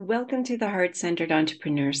Welcome to the Heart-Centered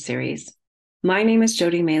Entrepreneur Series. My name is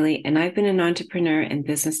Jody Maley, and I've been an entrepreneur and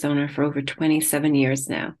business owner for over 27 years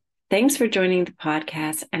now. Thanks for joining the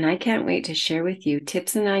podcast, and I can't wait to share with you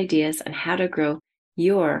tips and ideas on how to grow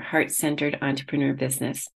your heart-centered entrepreneur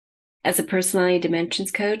business. As a personality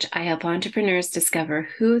dimensions coach, I help entrepreneurs discover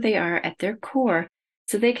who they are at their core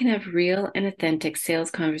so they can have real and authentic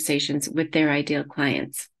sales conversations with their ideal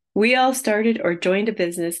clients. We all started or joined a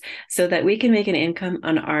business so that we can make an income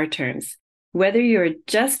on our terms. Whether you're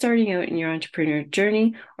just starting out in your entrepreneur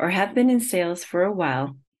journey or have been in sales for a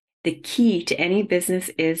while, the key to any business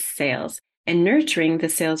is sales and nurturing the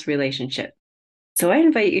sales relationship. So I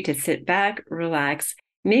invite you to sit back, relax,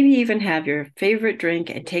 maybe even have your favorite drink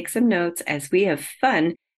and take some notes as we have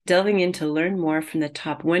fun delving in to learn more from the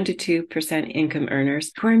top 1% to 2% income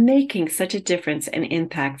earners who are making such a difference and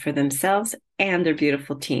impact for themselves and their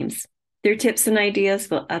beautiful teams. Their tips and ideas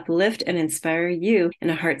will uplift and inspire you in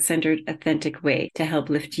a heart-centered, authentic way to help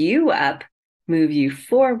lift you up, move you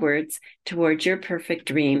forwards towards your perfect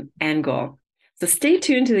dream and goal. So stay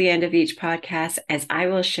tuned to the end of each podcast as I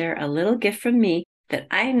will share a little gift from me that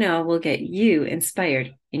I know will get you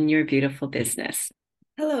inspired in your beautiful business.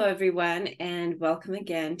 Hello, everyone, and welcome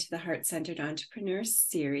again to the Heart-Centered Entrepreneur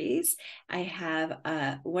Series. I have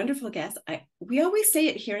a wonderful guest. We always say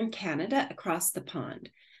it here in Canada, across the pond.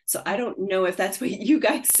 So I don't know if that's what you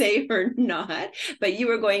guys say or not, but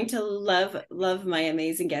you are going to love my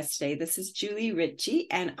amazing guest today. This is Julie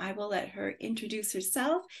Ritchie, and I will let her introduce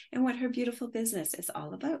herself and what her beautiful business is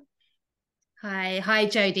all about. Hi,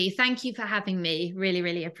 Jody. Thank you for having me.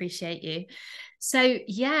 Really appreciate you. So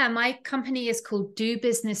yeah, my company is called Do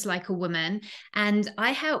Business Like a Woman, and I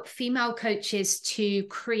help female coaches to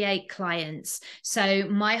create clients. So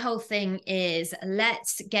my whole thing is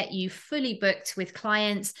let's get you fully booked with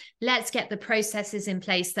clients. Let's get the processes in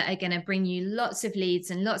place that are going to bring you lots of leads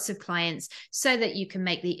and lots of clients so that you can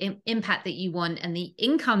make the impact that you want and the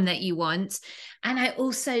income that you want. And I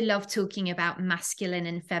also love talking about masculine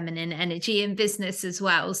and feminine energy in business as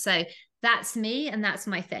well. So that's me and that's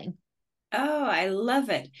my thing. Oh, I love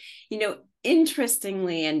it.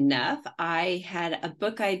 Interestingly enough, I had a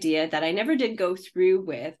book idea that I never did go through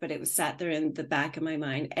with, but it was sat there in the back of my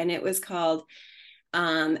mind. And it was called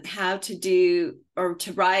How to Do or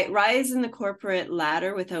to Rise in the Corporate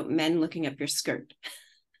Ladder Without Men Looking Up Your Skirt.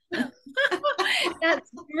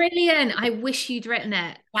 That's brilliant. I wish you'd written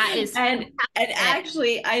it. That is and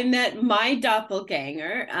actually I met my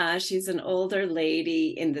doppelganger. She's an older lady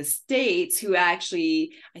in the States who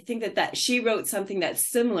actually, I think that she wrote something that's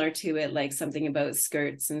similar to it, like something about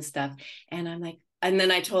skirts and stuff. And I'm like, and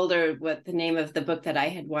then I told her what the name of the book that I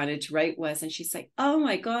had wanted to write was. And she's like, oh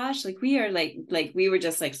my gosh, like we are like we were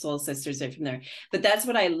just like soul sisters right from there. But that's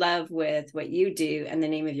what I love with what you do and the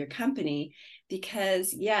name of your company,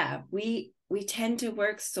 because yeah, we tend to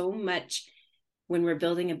work so much when we're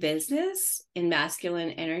building a business in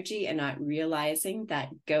masculine energy and not realizing that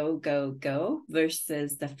go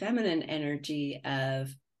versus the feminine energy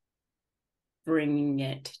of bringing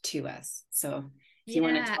it to us. So if you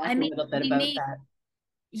want to talk a little bit about that.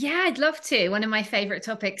 Yeah, I'd love to. One of my favorite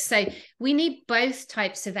topics. So we need both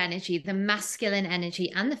types of energy, the masculine energy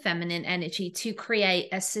and the feminine energy, to create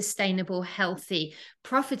a sustainable, healthy,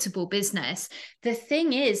 profitable business. The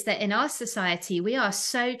thing is that in our society, we are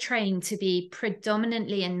so trained to be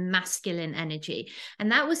predominantly in masculine energy. And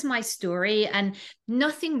that was my story. And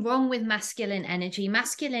nothing wrong with masculine energy.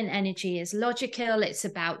 Masculine energy is logical. It's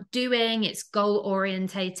about doing, it's goal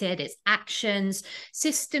orientated, it's actions,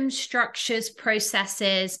 systems, structures,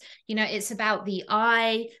 processes. It's about the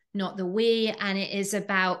I, not the we, and it is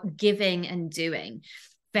about giving and doing.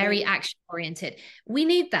 Very action oriented. We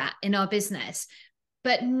need that in our business,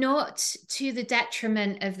 but not to the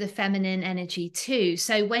detriment of the feminine energy too.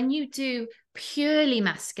 So when you do purely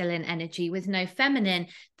masculine energy with no feminine,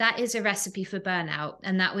 that is a recipe for burnout.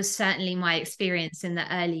 And that was certainly my experience in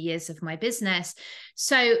the early years of my business.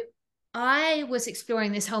 So I was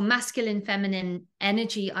exploring this whole masculine feminine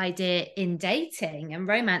energy idea in dating and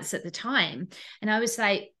romance at the time. And I was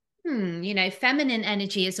like, feminine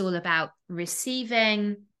energy is all about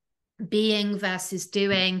receiving, being versus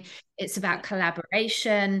doing. It's about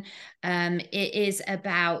collaboration. It is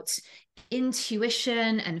about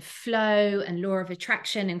intuition and flow and law of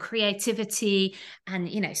attraction and creativity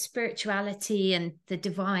and spirituality and the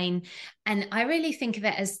divine. And I really think of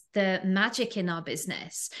it as the magic in our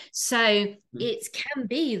business. So it can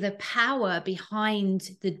be the power behind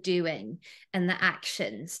the doing and the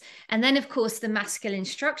actions. And then of course the masculine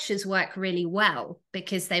structures work really well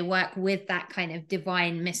because they work with that kind of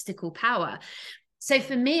divine mystical power. So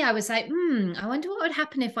for me, I was like, I wonder what would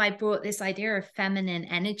happen if I brought this idea of feminine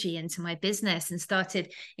energy into my business and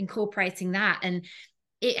started incorporating that. And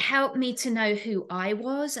it helped me to know who I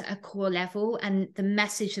was at a core level and the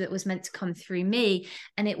message that was meant to come through me.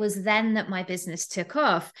 And it was then that my business took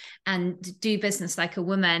off, and Do Business Like a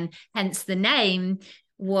Woman, hence the name,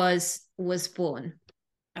 was born.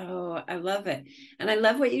 Oh, I love it. And I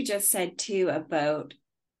love what you just said too about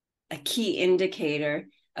a key indicator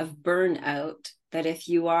of burnout, that if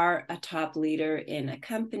you are a top leader in a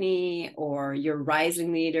company, or you're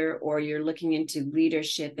rising leader, or you're looking into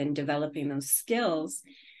leadership and developing those skills,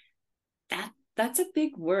 that's a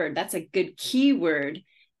big word. That's a good keyword,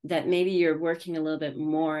 that maybe you're working a little bit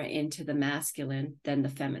more into the masculine than the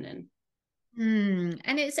feminine.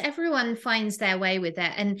 And it's everyone finds their way with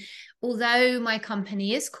it. And although my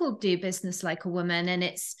company is called Do Business Like a Woman, and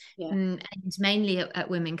it's aimed mainly at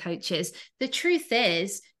women coaches, the truth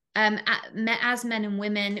is, as men and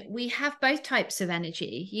women, we have both types of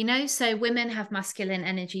energy, so women have masculine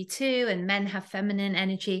energy too, and men have feminine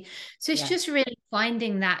energy. So it's just really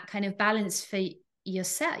finding that kind of balance for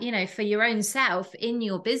yourself, for your own self in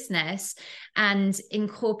your business, and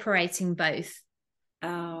incorporating both.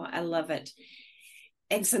 Oh, I love it.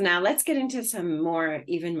 And so now let's get into some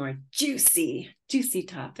even more juicy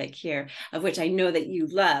topic here, of which I know that you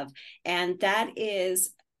love. And that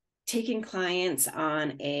is taking clients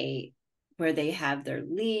on where they have their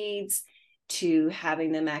leads, to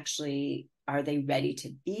having them actually, are they ready to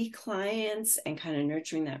be clients, and kind of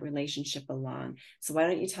nurturing that relationship along. So why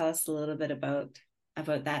don't you tell us a little bit about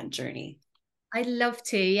that journey? I'd love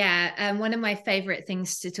to, yeah. One of my favorite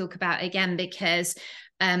things to talk about, again, because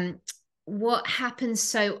what happens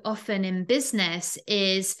so often in business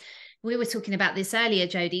is, we were talking about this earlier,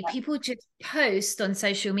 Jodie, people just post on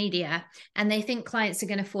social media and they think clients are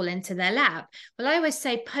going to fall into their lap. Well, I always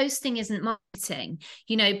say posting isn't marketing.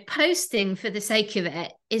 Posting for the sake of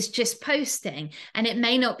it is just posting, and it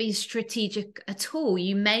may not be strategic at all.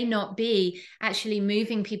 You may not be actually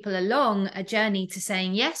moving people along a journey to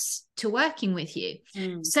saying yes to working with you.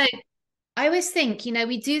 So I always think,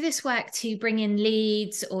 we do this work to bring in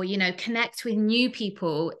leads, or, connect with new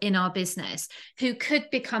people in our business who could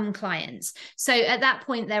become clients. So at that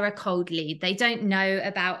point, they're a cold lead. They don't know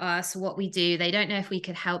about us, what we do. They don't know if we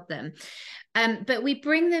could help them. But we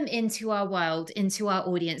bring them into our world, into our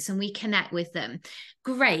audience, and we connect with them.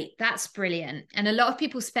 Great. That's brilliant. And a lot of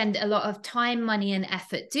people spend a lot of time, money, and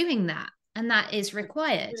effort doing that. And that is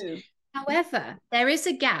required. However, there is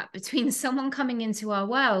a gap between someone coming into our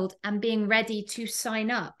world and being ready to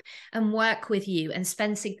sign up and work with you and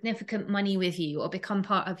spend significant money with you or become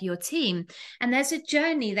part of your team. And there's a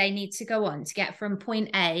journey they need to go on to get from point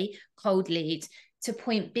A, cold lead, to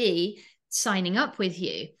point B, signing up with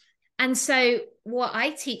you. And so what I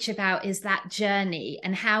teach about is that journey,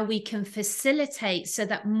 and how we can facilitate so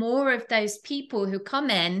that more of those people who come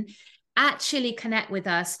in actually connect with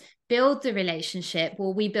us, build the relationship,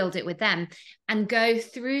 or we build it with them, and go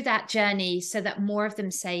through that journey so that more of them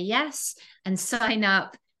say yes and sign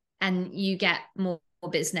up, and you get more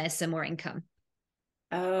business and more income.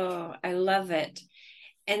 Oh, I love it.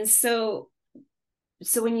 And so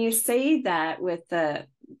when you say that, with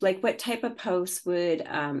what type of posts would,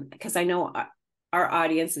 because I know our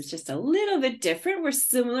audience is just a little bit different. We're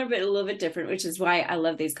similar, but a little bit different, which is why I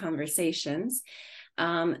love these conversations.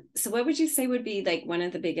 So what would you say would be like one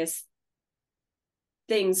of the biggest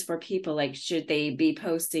things for people? Like, should they be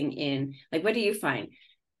posting in, like, what do you find?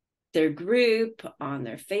 Their group, on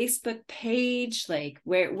their Facebook page? Like,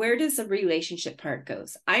 where does the relationship part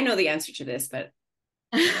goes? I know the answer to this, but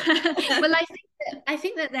well, I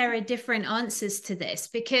think that there are different answers to this,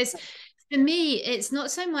 because for me, it's not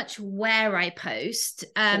so much where I post,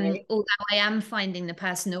 although I am finding the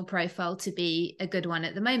personal profile to be a good one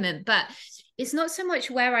at the moment, but it's not so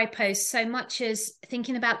much where I post, so much as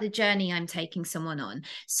thinking about the journey I'm taking someone on.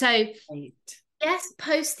 So yes,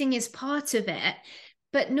 posting is part of it,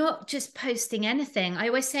 but not just posting anything. I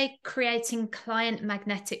always say creating client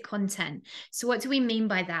magnetic content. So what do we mean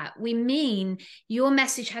by that? We mean your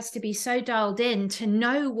message has to be so dialed in to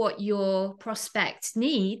know what your prospect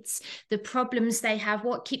needs, the problems they have,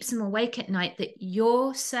 what keeps them awake at night, that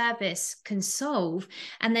your service can solve,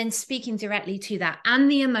 and then speaking directly to that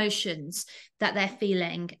and the emotions that they're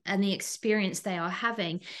feeling and the experience they are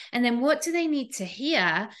having. And then what do they need to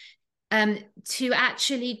hear to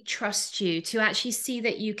actually trust you, to actually see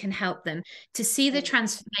that you can help them, to see the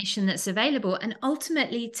transformation that's available, and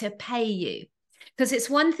ultimately to pay you. Because it's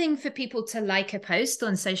one thing for people to like a post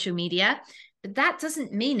on social media, but that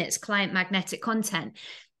doesn't mean it's client magnetic content.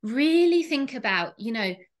 Really think about,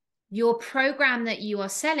 your program that you are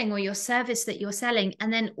selling or your service that you're selling,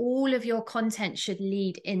 and then all of your content should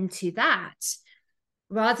lead into that,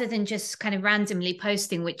 rather than just kind of randomly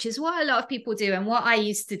posting, which is what a lot of people do and what I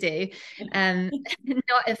used to do.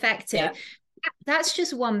 Not effective. Yeah. That's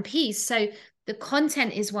just one piece. So the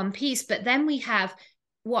content is one piece, but then we have,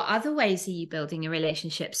 what other ways are you building a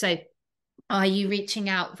relationship? So are you reaching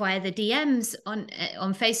out via the DMs on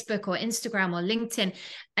Facebook or Instagram or LinkedIn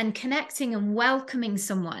and connecting and welcoming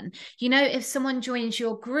someone? You know, if someone joins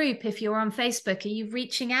your group, if you're on Facebook, are you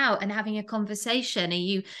reaching out and having a conversation? Are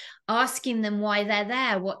you asking them why they're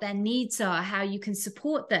there, what their needs are, how you can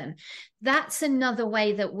support them? That's another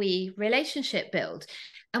way that we relationship build.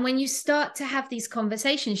 And when you start to have these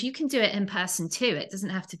conversations, you can do it in person too. It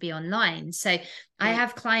doesn't have to be online. So I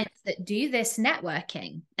have clients that do this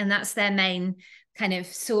networking, and that's their main kind of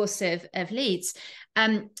source of leads.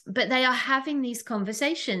 But they are having these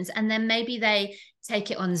conversations, and then maybe they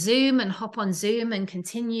take it on Zoom and hop on Zoom and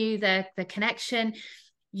continue the connection.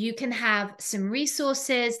 You can have some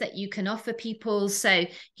resources that you can offer people. So,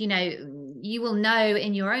 you know, you will know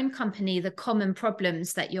in your own company the common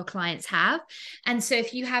problems that your clients have. And so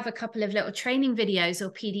if you have a couple of little training videos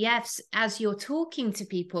or PDFs as you're talking to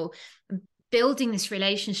people, building this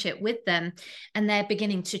relationship with them, and they're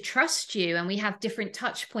beginning to trust you, and we have different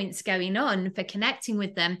touch points going on for connecting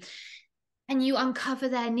with them, and you uncover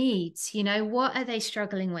their needs, you know, what are they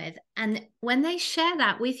struggling with? And when they share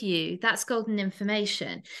that with you, that's golden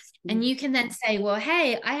information. And you can then say, well,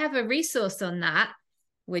 hey, I have a resource on that.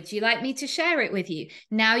 Would you like me to share it with you?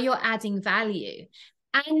 Now you're adding value.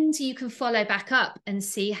 And you can follow back up and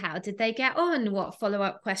see, how did they get on? What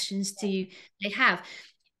follow-up questions do they have?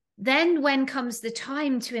 Then when comes the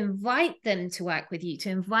time to invite them to work with you, to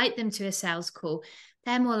invite them to a sales call,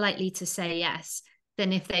 they're more likely to say yes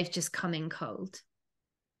than if they've just come in cold.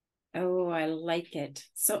 Oh, I like it.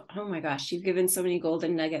 So, oh my gosh, you've given so many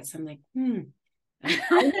golden nuggets. I'm like,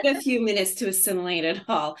 I need a few minutes to assimilate it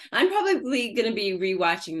all. I'm probably going to be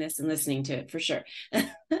rewatching this and listening to it for sure.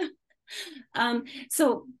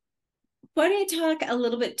 So why don't you talk a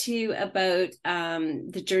little bit too about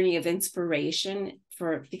the journey of inspiration,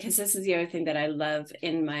 because this is the other thing that I love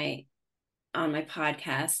on my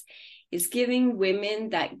podcast, is giving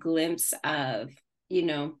women that glimpse of, you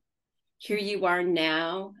know, here you are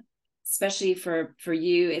now. Especially for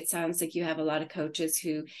you, it sounds like you have a lot of coaches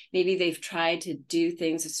who maybe they've tried to do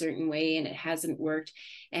things a certain way and it hasn't worked.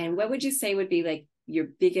 And what would you say would be like your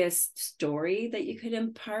biggest story that you could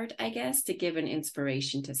impart, I guess, to give an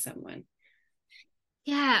inspiration to someone?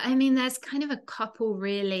 Yeah, I mean, there's kind of a couple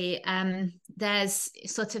really. There's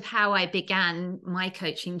sort of how I began my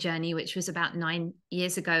coaching journey, which was about 9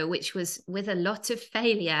 years ago, which was with a lot of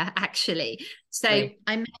failure, actually. So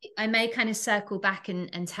Right. I may kind of circle back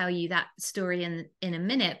and tell you that story in a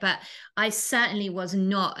minute, but I certainly was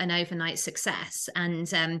not an overnight success, and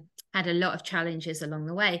had a lot of challenges along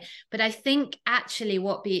the way. But I think actually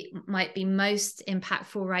what might be most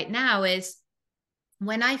impactful right now is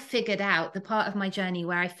when I figured out the part of my journey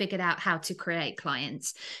where I figured out how to create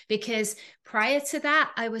clients, because prior to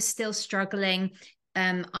that, I was still struggling.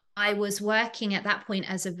 I was working at that point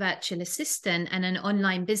as a virtual assistant and an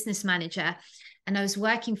online business manager. And I was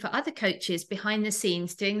working for other coaches behind the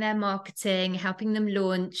scenes, doing their marketing, helping them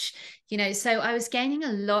launch, you know, so I was gaining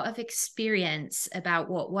a lot of experience about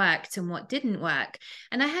what worked and what didn't work.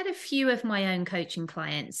 And I had a few of my own coaching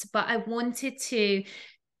clients, but I wanted to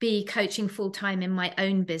be coaching full-time in my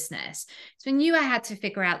own business. So I knew I had to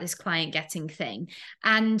figure out this client getting thing.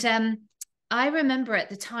 And I remember at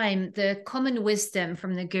the time, the common wisdom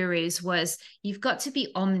from the gurus was you've got to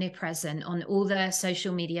be omnipresent on all the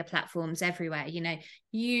social media platforms everywhere, you know,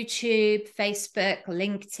 YouTube, Facebook,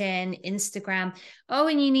 LinkedIn, Instagram. Oh,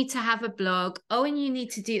 and you need to have a blog. Oh, and you need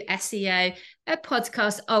to do SEO, a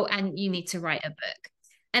podcast. Oh, and you need to write a book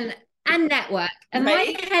and network. And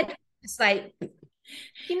Right. my head was like,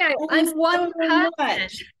 you know, That I'm is one so person.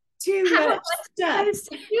 too How am much I stuff. supposed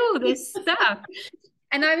to do all this stuff?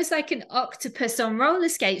 And I was like an octopus on roller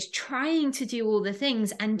skates, trying to do all the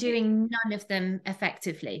things and doing none of them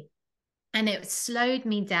effectively. And it slowed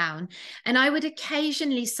me down. And I would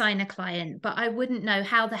occasionally sign a client, but I wouldn't know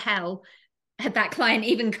how the hell had that client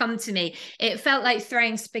even come to me. It felt like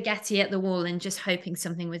throwing spaghetti at the wall and just hoping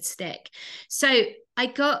something would stick. So I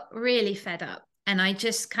got really fed up, and I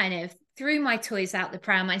just kind of threw my toys out the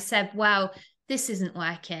pram. I said, well, this isn't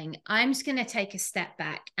working. I'm just going to take a step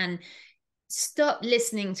back and stop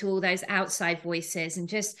listening to all those outside voices and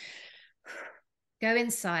just go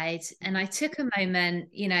inside. And I took a moment,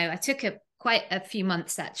 you know, I took quite a few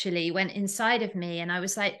months actually, went inside of me, and I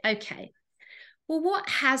was like, okay, well, what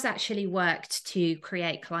has actually worked to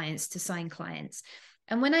create clients, to sign clients?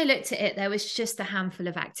 And when I looked at it, there was just a handful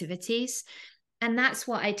of activities. And that's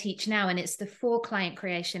what I teach now. And it's the 4 client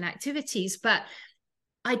creation activities. But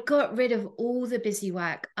I got rid of all the busy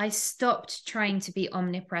work. I stopped trying to be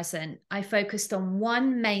omnipresent. I focused on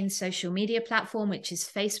one main social media platform, which is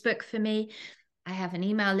Facebook for me. I have an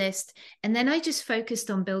email list. And then I just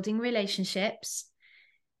focused on building relationships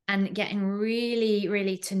and getting really,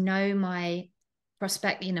 really to know my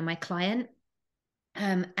prospect, my client,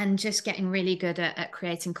 and just getting really good at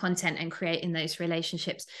creating content and creating those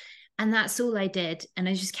relationships. And that's all I did. And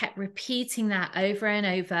I just kept repeating that over and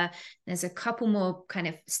over. There's a couple more kind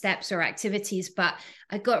of steps or activities, but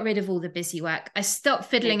I got rid of all the busy work. I stopped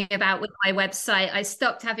fiddling about with my website. I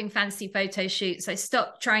stopped having fancy photo shoots. I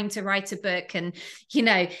stopped trying to write a book and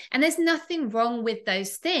there's nothing wrong with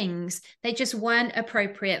those things. They just weren't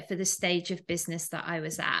appropriate for the stage of business that I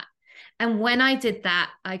was at. And when I did that,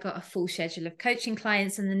 I got a full schedule of coaching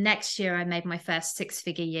clients. And the next year I made my first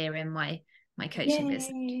 6-figure year in my coaching business.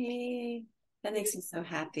 That makes me so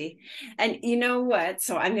happy. And you know what?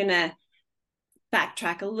 So I'm going to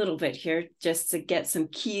backtrack a little bit here just to get some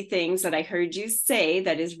key things that I heard you say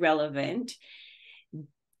that is relevant.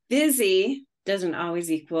 Busy doesn't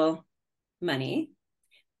always equal money.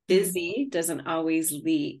 Busy doesn't always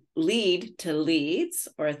lead to leads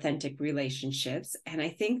or authentic relationships. And I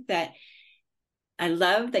think that I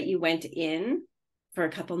love that you went in for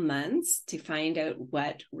a couple months to find out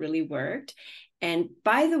what really worked. And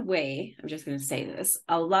by the way, I'm just going to say this,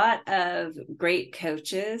 a lot of great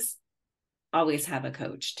coaches always have a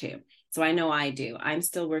coach too. So I know I do. I'm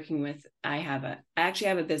still working with, I actually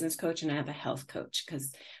have a business coach and I have a health coach,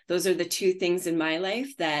 because those are the 2 things in my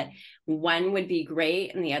life that one would be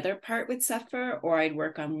great and the other part would suffer, or I'd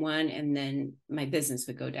work on one and then my business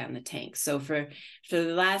would go down the tank. So for the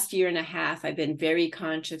last year and a half, I've been very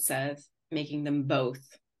conscious of making them both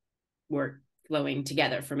work flowing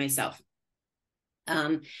together for myself.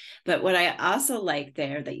 But what I also like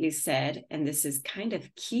there that you said, and this is kind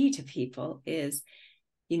of key to people, is,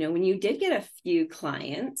 when you did get a few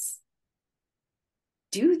clients,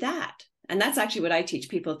 do that. And that's actually what I teach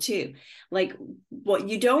people too. Like, what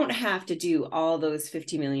you don't have to do all those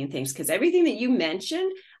 50 million things, because everything that you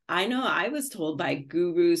mentioned, I know I was told by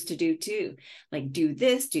gurus to do too, like do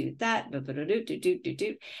this, do that,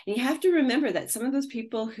 and you have to remember that some of those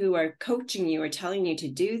people who are coaching you or telling you to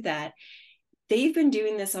do that, they've been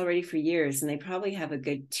doing this already for years, and they probably have a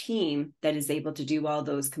good team that is able to do all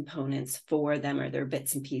those components for them, or their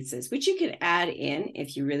bits and pieces, which you can add in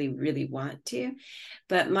if you really, really want to.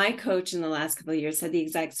 But my coach in the last couple of years said the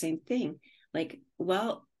exact same thing. Like,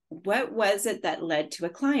 well, what was it that led to a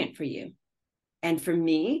client for you? And for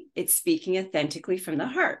me, it's speaking authentically from the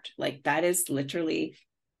heart. Like, that is literally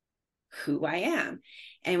who I am.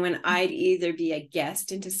 And when I'd either be a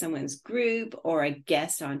guest into someone's group or a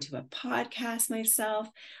guest onto a podcast myself,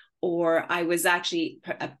 or I was actually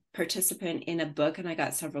a participant in a book and I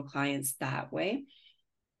got several clients that way.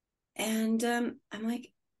 And I'm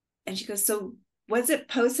like, and she goes, so was it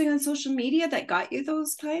posting on social media that got you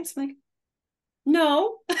those clients? I'm like,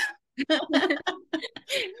 no.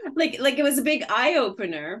 like it was a big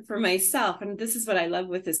eye-opener for myself. And this is what I love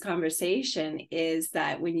with this conversation, is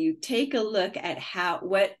that when you take a look at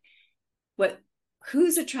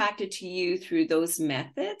who's attracted to you through those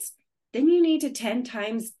methods, then you need to 10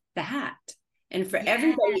 times that. And for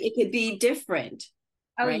everybody, it could be different.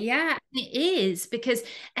 Oh, right? yeah, it is, because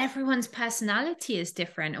everyone's personality is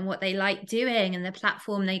different and what they like doing and the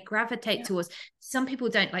platform they gravitate towards. Some people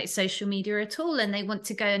don't like social media at all and they want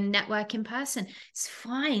to go and network in person. It's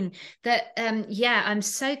fine. I'm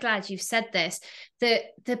so glad you've said this.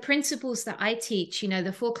 The principles that I teach,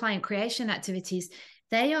 the 4 client creation activities,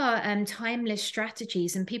 they are timeless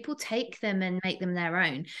strategies, and people take them and make them their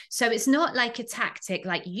own. So it's not like a tactic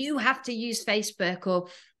like you have to use Facebook, or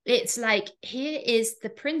it's like, here is the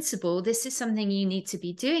principle. This is something you need to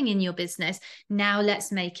be doing in your business. Now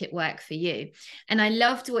let's make it work for you. And I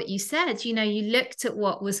loved what you said. You looked at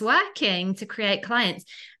what was working to create clients.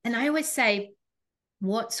 And I always say,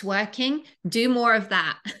 what's working? Do more of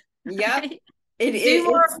that. Yep. Right? Do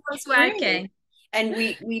more of what's working. And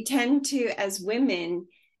we tend to, as women,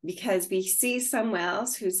 because we see someone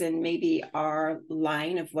else who's in maybe our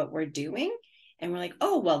line of what we're doing, and we're like,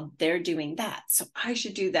 oh, well, they're doing that, so I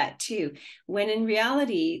should do that too. When in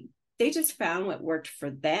reality, they just found what worked for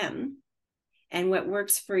them. And what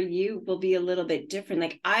works for you will be a little bit different.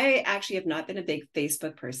 Like, I actually have not been a big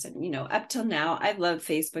Facebook person. Up till now, I've loved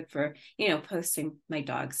Facebook for, posting my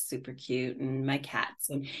dog's super cute and my cats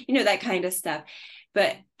and, that kind of stuff.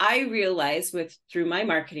 But I realized through my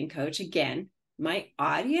marketing coach, again, my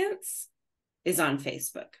audience is on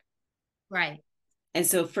Facebook. Right. And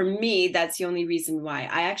so for me, that's the only reason why.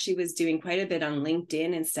 I actually was doing quite a bit on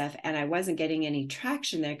LinkedIn and stuff, and I wasn't getting any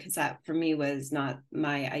traction there because that for me was not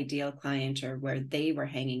my ideal client or where they were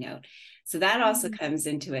hanging out. So that also comes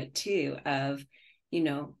into it too of,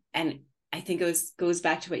 and I think it goes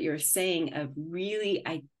back to what you were saying of really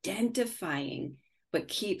identifying what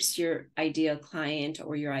keeps your ideal client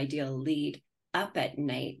or your ideal lead up at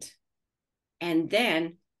night. And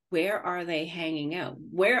then where are they hanging out?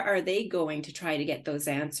 Where are they going to try to get those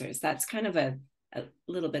answers? That's kind of a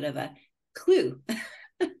little bit of a clue.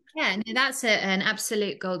 Yeah, no, that's an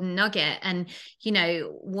absolute golden nugget. And,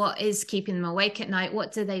 what is keeping them awake at night?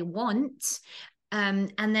 What do they want?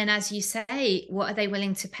 And then, as you say, what are they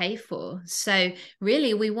willing to pay for? So,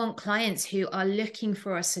 really, we want clients who are looking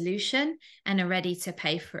for a solution and are ready to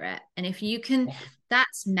pay for it. And if you can,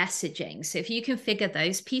 that's messaging. So, if you can figure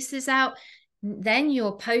those pieces out, then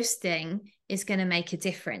your posting is going to make a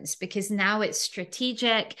difference because now it's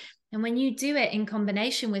strategic. And when you do it in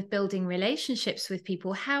combination with building relationships with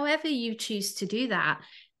people, however you choose to do that,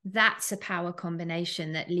 that's a power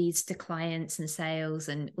combination that leads to clients and sales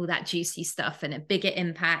and all that juicy stuff and a bigger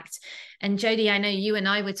impact. And Jody, I know you and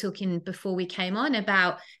I were talking before we came on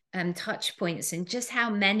about touch points and just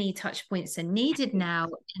how many touch points are needed now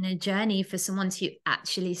in a journey for someone to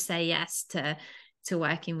actually say yes to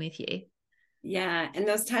working with you. Yeah. And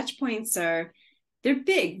those touch points they're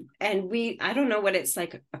big. And I don't know what it's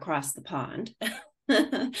like across the pond,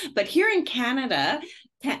 but here in Canada,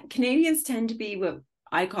 Canadians tend to be what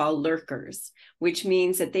I call lurkers, which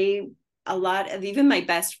means that a lot of even my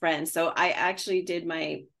best friends. So I actually did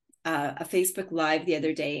a Facebook Live the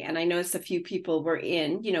other day, and I noticed a few people were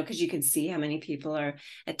in, because you can see how many people are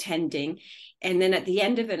attending. And then at the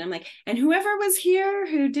end of it, I'm like, and whoever was here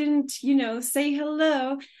who didn't, say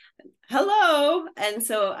hello. And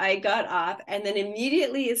so I got off, and then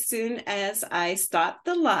immediately as soon as I stopped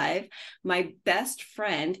the live, my best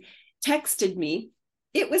friend texted me.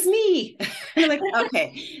 It was me. I'm like,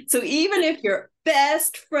 okay. So even if your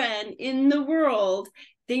best friend in the world,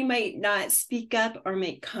 they might not speak up or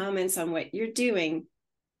make comments on what you're doing,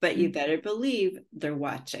 but you better believe they're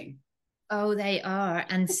watching. Oh, they are.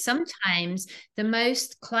 And sometimes the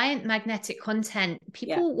most client magnetic content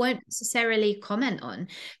people won't necessarily comment on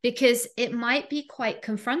because it might be quite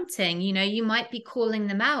confronting. You might be calling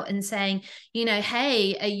them out and saying,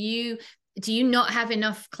 hey, do you not have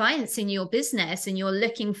enough clients in your business and you're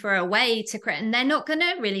looking for a way to create? And they're not going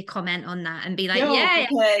to really comment on that and be like, no, yeah,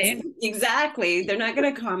 because exactly. They're not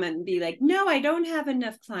going to comment and be like, no, I don't have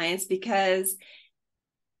enough clients, because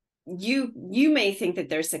you may think that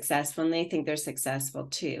they're successful and they think they're successful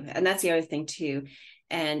too. And that's the other thing too.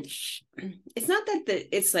 And it's not that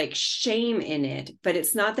it's like shame in it, but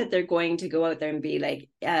it's not that they're going to go out there and be like,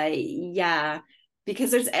 yeah,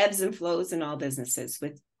 because there's ebbs and flows in all businesses,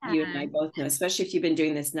 with you and I both know, especially if you've been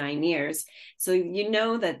doing this 9 years. So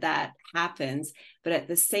that happens. But at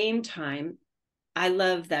the same time, I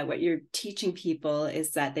love that what you're teaching people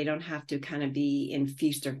is that they don't have to kind of be in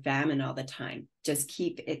feast or famine all the time. Just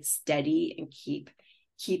keep it steady and keep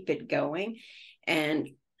it going. And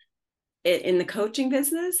in the coaching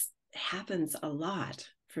business, it happens a lot,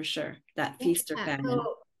 for sure. That feast or famine.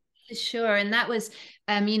 Oh, for sure. And that was,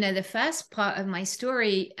 the first part of my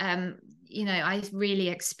story. I really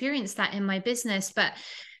experienced that in my business, but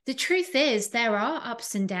the truth is there are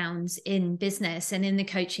ups and downs in business and in the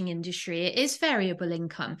coaching industry. It is variable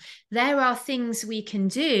income. There are things we can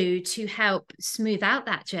do to help smooth out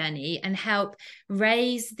that journey and help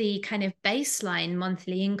raise the kind of baseline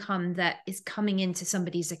monthly income that is coming into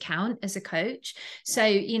somebody's account as a coach. So,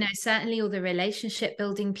 certainly all the relationship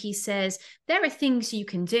building pieces, there are things you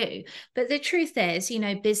can do. But the truth is,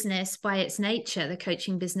 business by its nature, the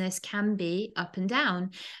coaching business can be up and down.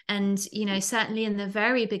 And, certainly in the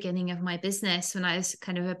very beginning of my business, when I was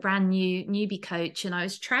kind of a brand new newbie coach and I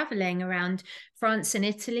was traveling around France and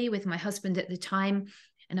Italy with my husband at the time,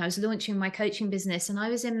 and I was launching my coaching business, and I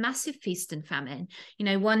was in massive feast and famine.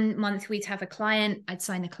 1 month we'd have a client, I'd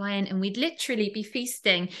sign a client, and we'd literally be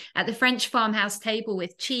feasting at the French farmhouse table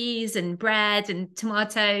with cheese and bread and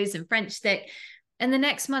tomatoes and French stick. And the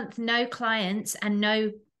next month, no clients and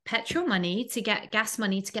no petrol money to get gas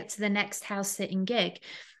money to get to the next house sitting gig.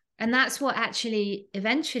 And that's what actually,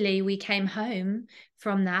 eventually we came home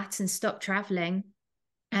from that and stopped traveling.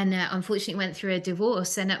 and unfortunately went through a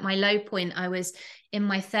divorce. And at my low point, I was in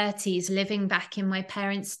my 30s, living back in my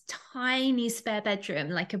parents' tiny spare bedroom,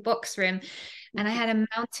 like a box room. And I had a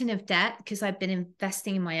mountain of debt because I'd been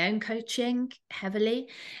investing in my own coaching heavily,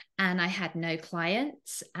 and I had no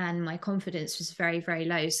clients, and my confidence was very, very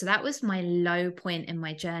low. So that was my low point in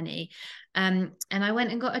my journey. And I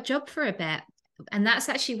went and got a job for a bit. And that's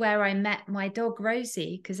actually where I met my dog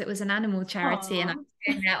Rosie, because it was an animal charity and I Aw. was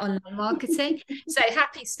doing their online marketing. So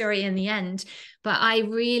happy story in the end. But I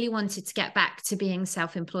really wanted to get back to being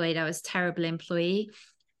self-employed. I was a terrible employee.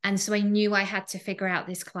 And so I knew I had to figure out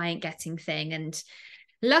this client getting thing. And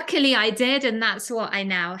luckily I did. And that's what I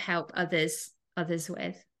now help others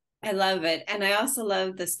with. I love it. And I also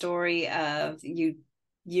love the story of you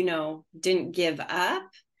didn't give up.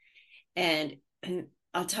 And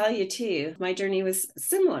I'll tell you too, my journey was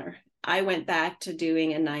similar. I went back to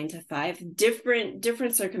doing a 9 to 5,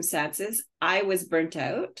 different circumstances. I was burnt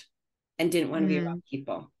out and didn't want to be around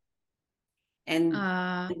people. And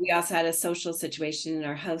we also had a social situation in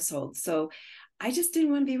our household. So I just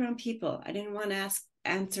didn't want to be around people. I didn't want to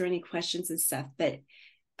answer any questions and stuff. But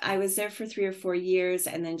I was there for 3 or 4 years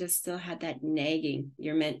and then just still had that nagging.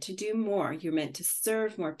 You're meant to do more. You're meant to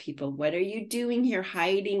serve more people. What are you doing here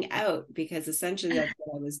hiding out? Because essentially that's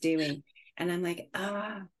what I was doing. And I'm like,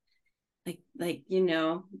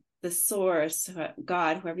 the source,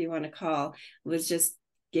 God, whoever you want to call, was just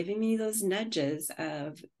giving me those nudges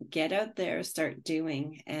of get out there, start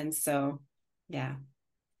doing. And so, yeah.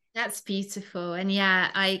 That's beautiful. And yeah,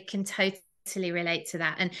 I can totally relate to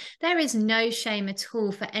that. And there is no shame at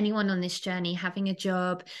all for anyone on this journey having a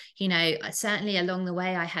job. Certainly along the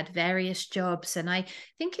way, I had various jobs, and I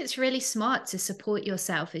think it's really smart to support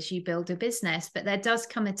yourself as you build a business. But there does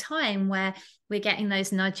come a time where we're getting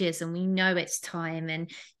those nudges and we know it's time. And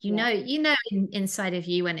inside of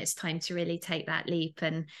you when it's time to really take that leap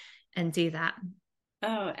and do that.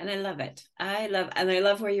 Oh, and I love it. I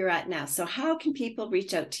love where you're at now. So how can people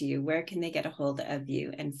reach out to you? Where can they get a hold of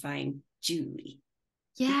you and find Julie?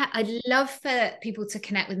 Yeah, I'd love for people to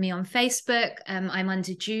connect with me on Facebook. I'm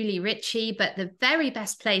under Julie Ritchie, but the very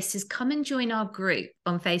best place is come and join our group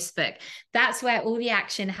on Facebook. That's where all the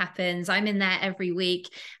action happens. I'm in there every week,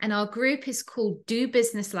 and our group is called Do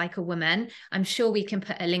Business Like a Woman. I'm sure we can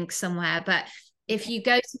put a link somewhere, but if you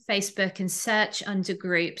go to Facebook and search under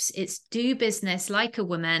groups, it's Do Business Like a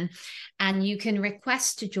Woman, and you can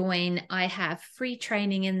request to join. I have free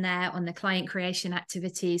training in there on the client creation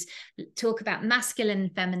activities, talk about masculine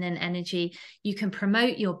and feminine energy. You can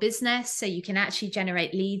promote your business, so you can actually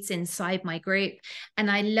generate leads inside my group.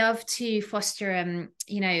 And I love to foster,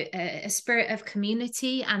 a spirit of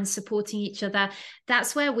community and supporting each other.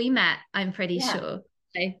 That's where we met, I'm pretty sure.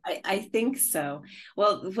 I think so.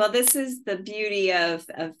 Well, this is the beauty of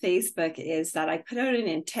Facebook, is that I put out an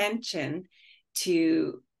intention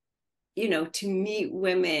to meet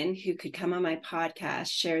women who could come on my podcast,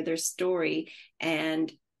 share their story.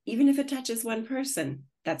 And even if it touches one person,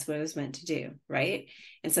 that's what it was meant to do. Right.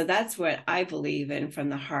 And so that's what I believe in from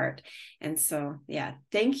the heart. And so, yeah,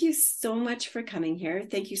 thank you so much for coming here.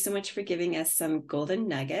 Thank you so much for giving us some golden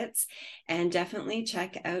nuggets, and definitely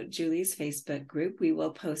check out Julie's Facebook group. We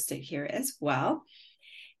will post it here as well.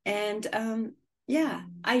 And,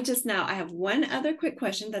 I have one other quick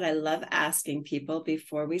question that I love asking people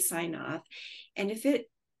before we sign off. And if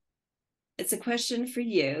it's a question for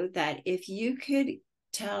you, that if you could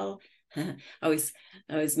tell, I always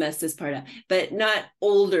mess this part up, but not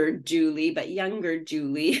older Julie, but younger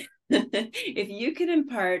Julie. If you could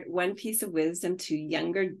impart one piece of wisdom to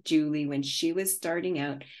younger Julie when she was starting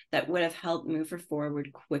out that would have helped move her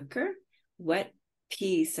forward quicker, what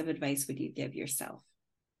piece of advice would you give yourself?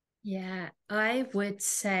 Yeah, I would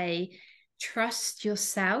say trust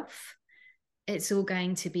yourself. It's all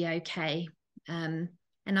going to be okay.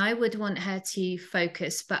 And I would want her to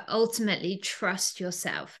focus, but ultimately trust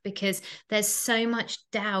yourself, because there's so much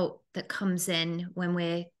doubt that comes in when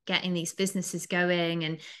we're getting these businesses going,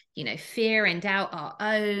 and, fear and doubt our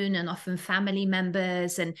own and often family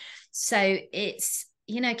members. And so it's,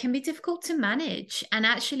 can be difficult to manage. And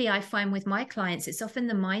actually, I find with my clients, it's often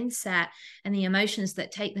the mindset and the emotions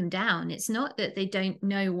that take them down. It's not that they don't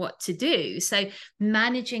know what to do. So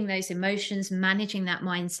managing those emotions, managing that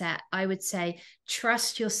mindset, I would say,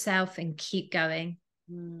 trust yourself and keep going.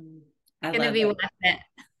 I It's going to be worth it.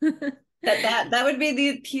 that would be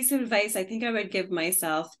the piece of advice I think I would give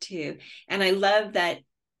myself too. And I love that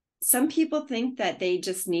some people think that they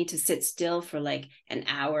just need to sit still for like an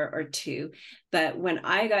hour or two. But when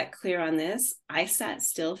I got clear on this, I sat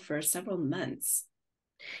still for several months.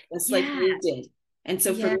 Just like you did. And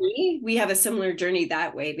so for Yeah. me, we have a similar journey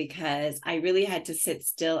that way because I really had to sit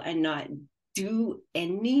still and not do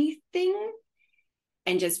anything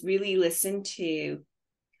and just really listen to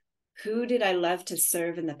who did I love to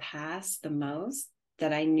serve in the past the most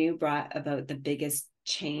that I knew brought about the biggest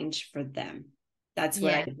change for them. That's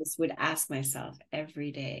what I Yeah. just would ask myself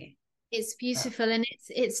every day. It's beautiful, and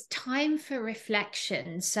it's time for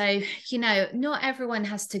reflection. So, not everyone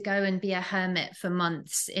has to go and be a hermit for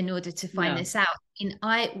months in order to find No. this out. And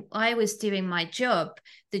I was doing my job,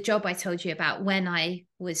 the job I told you about when I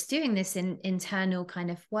was doing this in internal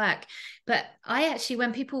kind of work. But I actually,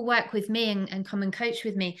 when people work with me and come and coach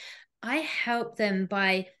with me, I help them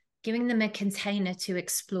by giving them a container to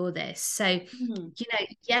explore this. So, Mhm.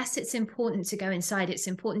 yes, it's important to go inside. It's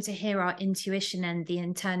important to hear our intuition and the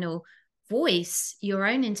internal voice, your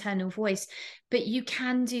own internal voice, but you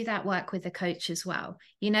can do that work with a coach as well.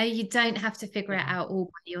 You don't have to figure it Yeah. out all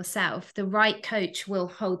by yourself. The right coach will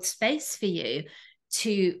hold space for you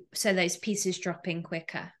so those pieces drop in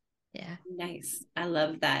quicker. Yeah. Nice. I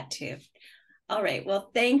love that too. All right. Well,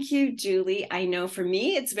 thank you, Julie. I know for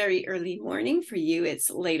me, it's very early morning. For you, it's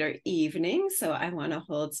later evening. So I want to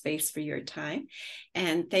hold space for your time.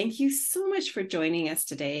 And thank you so much for joining us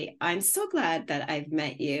today. I'm so glad that I've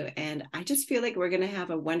met you. And I just feel like we're going to have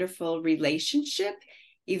a wonderful relationship,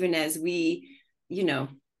 even as we,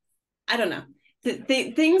 I don't know.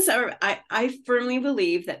 Things are, I firmly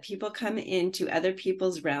believe that people come into other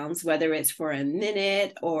people's realms, whether it's for a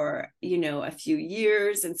minute or, a few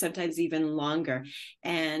years and sometimes even longer.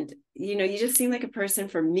 And, you just seem like a person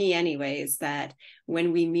for me anyways, that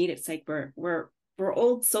when we meet, it's like we're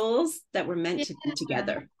old souls that were meant to be Yeah.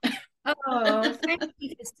 together. Oh, thank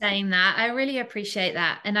you for saying that. I really appreciate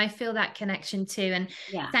that. And I feel that connection too. And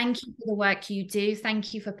Yeah. thank you for the work you do.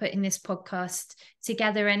 Thank you for putting this podcast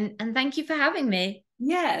together. And thank you for having me.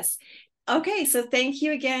 Yes. Okay, so thank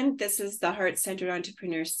you again. This is the Heart Centered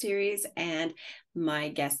Entrepreneur Series, and my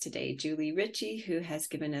guest today, Julie Ritchie, who has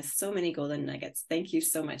given us so many golden nuggets. Thank you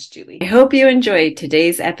so much, Julie. I hope you enjoyed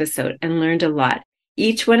today's episode and learned a lot.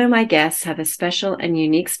 Each one of my guests have a special and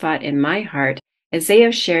unique spot in my heart as they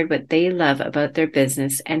have shared what they love about their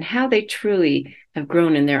business and how they truly have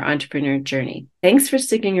grown in their entrepreneur journey. Thanks for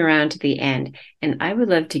sticking around to the end, and I would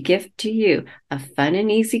love to gift to you a fun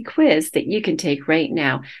and easy quiz that you can take right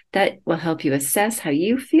now that will help you assess how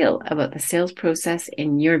you feel about the sales process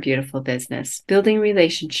in your beautiful business. Building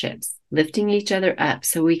relationships, lifting each other up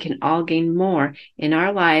so we can all gain more in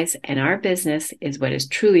our lives and our business is what is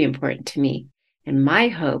truly important to me. And my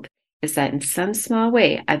hope is that in some small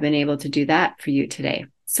way, I've been able to do that for you today.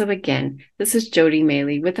 So again, this is Jody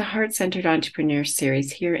Maley with the Heart Centered Entrepreneur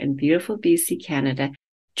Series here in beautiful BC, Canada.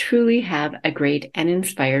 Truly have a great and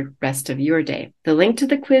inspired rest of your day. The link to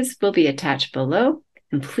the quiz will be attached below,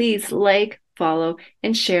 and please like, follow,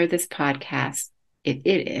 and share this podcast if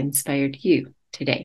it inspired you today.